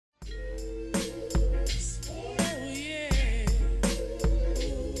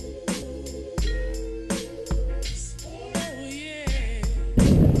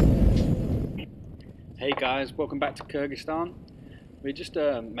guys, welcome back to Kyrgyzstan. We're just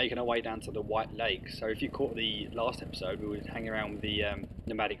making our way down to the White Lake. So if you caught the last episode, we were hanging around with the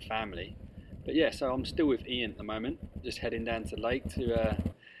nomadic family. But yeah, so I'm still with Ian at the moment, just heading down to the lake to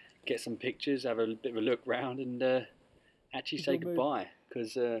get some pictures, have a bit of a look round and actually say goodbye,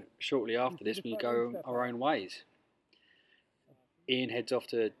 because shortly after this we go our own ways. Ian heads off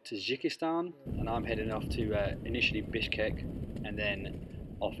to Tajikistan and I'm heading off to initially Bishkek and then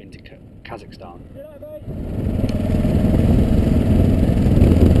off into Kazakhstan.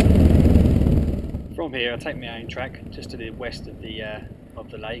 From here I take my own track just to the west of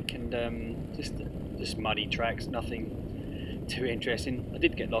the lake and just muddy tracks, nothing too interesting. I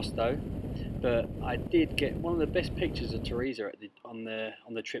did get lost though, but I did get one of the best pictures of Teresa on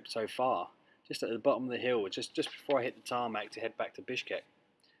the trip so far, just at the bottom of the hill, just before I hit the tarmac to head back to Bishkek.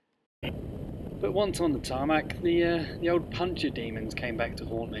 But once on the tarmac, the old puncher demons came back to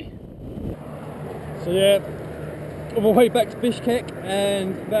haunt me. So yeah, on my way back to Bishkek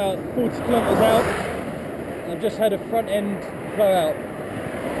and about 40 kilometres out, I've just had a front end blowout.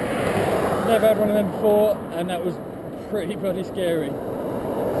 Never had one of them before, and that was pretty bloody scary.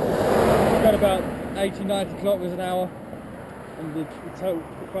 Got about 80-90 kilometres an hour, and the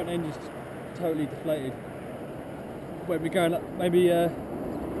front end just totally deflated. When we're going up, maybe a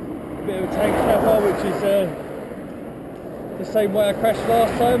bit of a tank trapper, which is the same way I crashed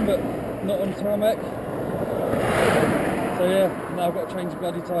last time, but not on tarmac. So yeah, now I've got to change the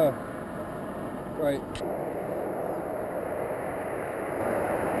bloody tyre. Great.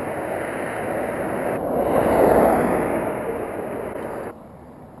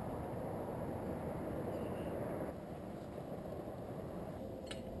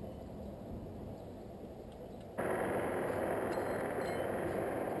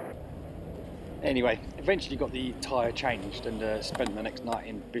 Anyway, eventually got the tyre changed and spent the next night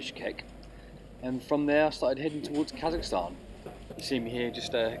in Bishkek. And from there I started heading towards Kazakhstan. You see me here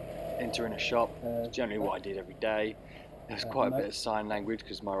just entering a shop. It's generally what I did every day. There's quite a bit of sign language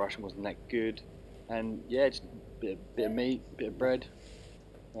because my Russian wasn't that good. And yeah, just a bit of meat, a bit of bread,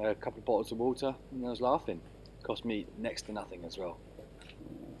 a couple of bottles of water, and I was laughing. Cost me next to nothing as well.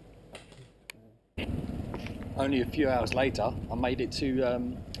 Only a few hours later, I made it to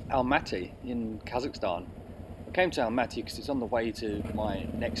Almaty in Kazakhstan. I came to Almaty because it's on the way to my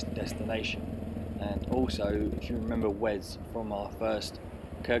next destination. And also, if you remember Wes from our first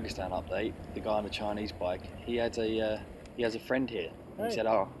Kyrgyzstan update, the guy on the Chinese bike, he has a friend here. And he said,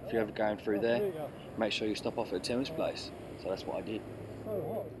 "Oh, if you're ever going through there, make sure you stop off at Tim's place." So that's what I did.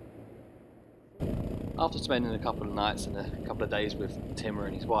 After spending a couple of nights and a couple of days with Timur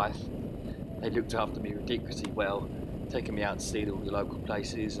and his wife, they looked after me ridiculously well, taking me out to see all the local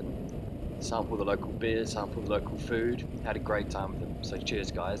places and sample the local beers, sample the local food. Had a great time with them, so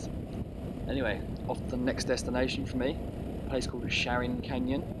cheers guys. Anyway, off to the next destination for me, a place called Sharin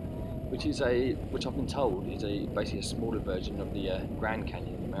Canyon, which I've been told is basically a smaller version of the Grand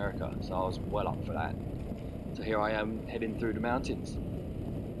Canyon in America, so I was well up for that. So here I am heading through the mountains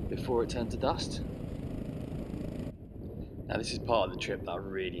before it turned to dust. Now this is part of the trip that I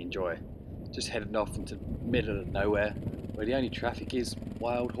really enjoy. Just heading off into the middle of nowhere where the only traffic is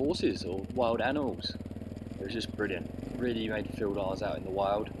wild horses or wild animals. It was just brilliant. Really made me feel that I was out in the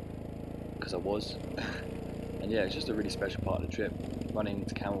wild, because I was. And yeah, it's just a really special part of the trip, running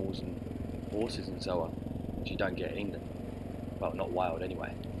into camels and horses and so on, which you don't get in England. Well, not wild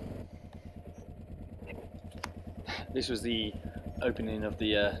anyway. This was the opening of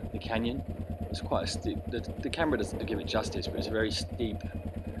the canyon. It's quite a steep, the camera doesn't give it justice, but it's a very steep,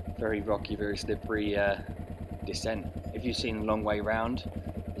 very rocky, very slippery descent. If you've seen a long way round,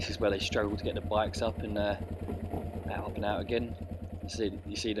 this is where they struggle to get the bikes up and out again.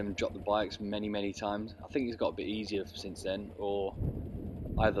 You see them drop the bikes many times. I think it's got a bit easier since then, or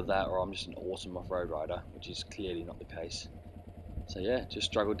either that or I'm just an awesome off-road rider, which is clearly not the case. So yeah, just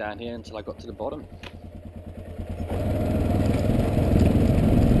struggled down here until I got to the bottom.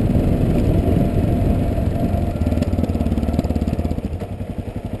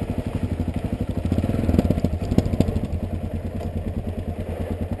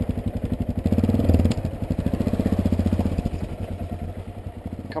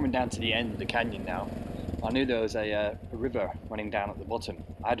 Coming down to the end of the canyon now, I knew there was a river running down at the bottom.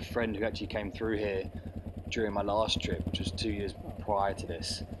 I had a friend who actually came through here during my last trip, which was 2 years prior to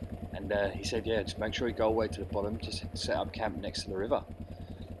this, and he said, yeah, just make sure you go all the way to the bottom, just set up camp next to the river.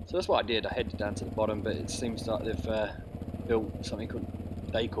 So that's what I did. I headed down to the bottom, but it seems like they've built something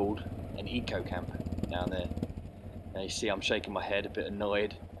they called an eco camp down there. Now you see I'm shaking my head, a bit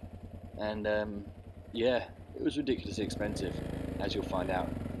annoyed, and yeah, it was ridiculously expensive, as you'll find out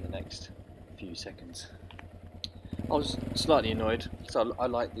in the next few seconds. I was slightly annoyed, so I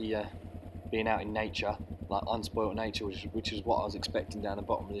like the being out in nature, like unspoilt nature, which is what I was expecting down the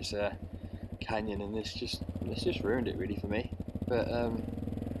bottom of this canyon, and this just ruined it really for me. But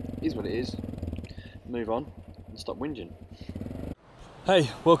it is what it is. Move on and stop whinging. Hey,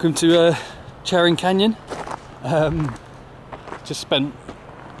 welcome to Charing Canyon. Just spent.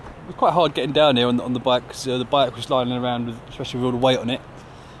 It was quite hard getting down here on the bike because the bike was lying around, especially with all the weight on it.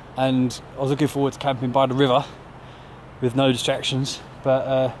 And I was looking forward to camping by the river with no distractions.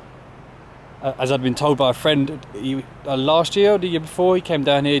 But as I'd been told by a friend, last year or the year before, he came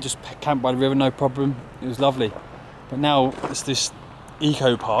down here, just camped by the river, no problem. It was lovely. But now it's this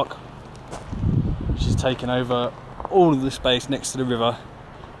eco park, which is taking over all of the space next to the river,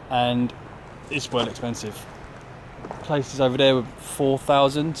 and it's well expensive. Places over there were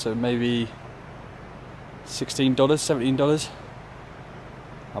 $4,000, so maybe $16, $17.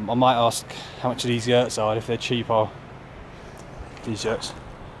 I might ask how much these yurts are, if they're cheap.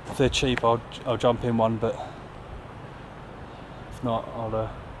 If they're cheap, I'll jump in one. But if not, I'll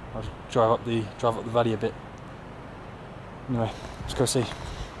drive up the valley a bit. Anyway, let's go see.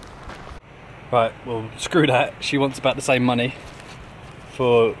 Right, well, screw that. She wants about the same money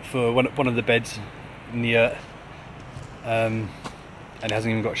for one of the beds in the yurt, and it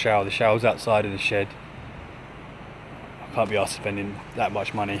hasn't even got a shower. The shower's outside in the shed. I can't be arsed spending that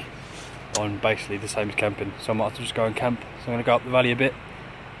much money on basically the same as camping, so I might as well just go and camp. So I'm going to go up the valley a bit.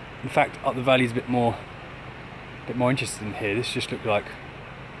 In fact, up the valley is a bit more interesting here. This just looks like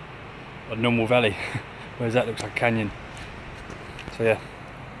a normal valley, whereas that looks like a canyon. So yeah,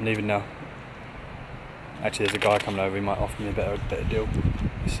 I'm leaving now. Actually, there's a guy coming over. He might offer me a better deal.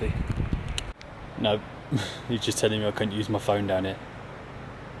 Let's see. No, he's just telling me I couldn't use my phone down here,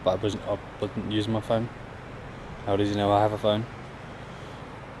 but I wasn't using my phone. How does he know I have a phone?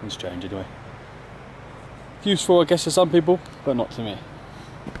 It's strange anyway. Useful, I guess, to some people, but not to me.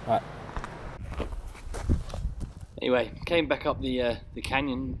 Right. Anyway, came back up the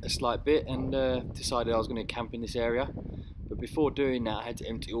canyon a slight bit and decided I was going to camp in this area. But before doing that, I had to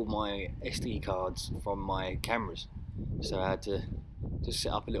empty all my SD cards from my cameras. So I had to just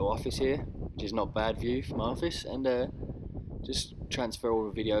set up a little office here, which is not bad view from my office, and just transfer all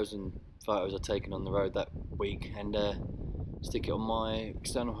the videos and photos I've taken on the road that week and stick it on my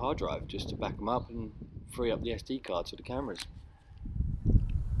external hard drive just to back them up and free up the SD cards for the cameras.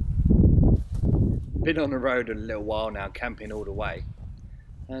 Been on the road a little while now, camping all the way,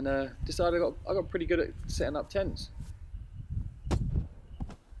 and decided I got pretty good at setting up tents.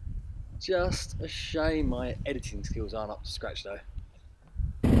 Just a shame my editing skills aren't up to scratch though.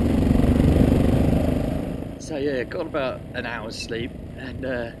 So yeah, got about an hour's sleep, and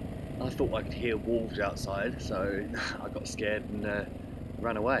I thought I could hear wolves outside, so I got scared and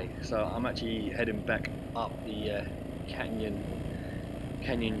ran away. So I'm actually heading back up the canyon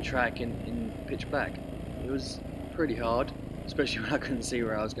track in pitch black. It was pretty hard, especially when I couldn't see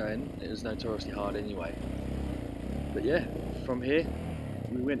where I was going. It was notoriously hard anyway. But yeah, from here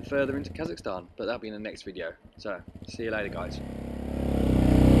we went further into Kazakhstan, but that'll be in the next video. So see you later, guys.